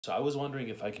So I was wondering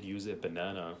if I could use a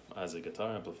banana as a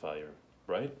guitar amplifier,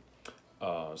 right?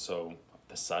 So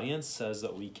the science says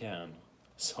that we can.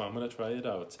 So I'm gonna try it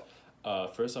out.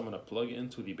 First, I'm gonna plug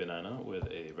into the banana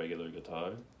with a regular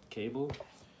guitar cable.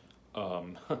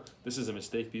 Um, this is a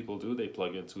mistake people do. They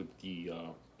plug into the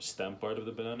stem part of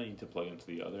the banana. You need to plug into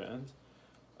the other end.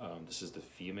 This is the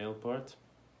female part.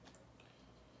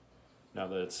 Now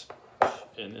that it's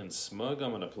in smug,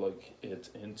 I'm gonna plug it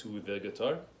into the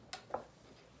guitar.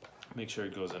 Make sure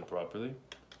it goes in properly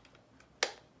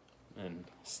and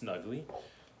snugly.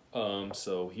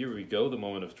 So here we go, the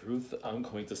moment of truth. I'm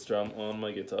going to strum on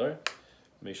my guitar.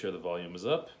 Make sure the volume is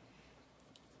up.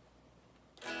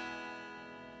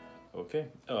 Okay,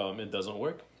 it doesn't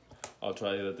work. I'll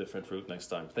try a different route next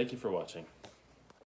time. Thank you for watching.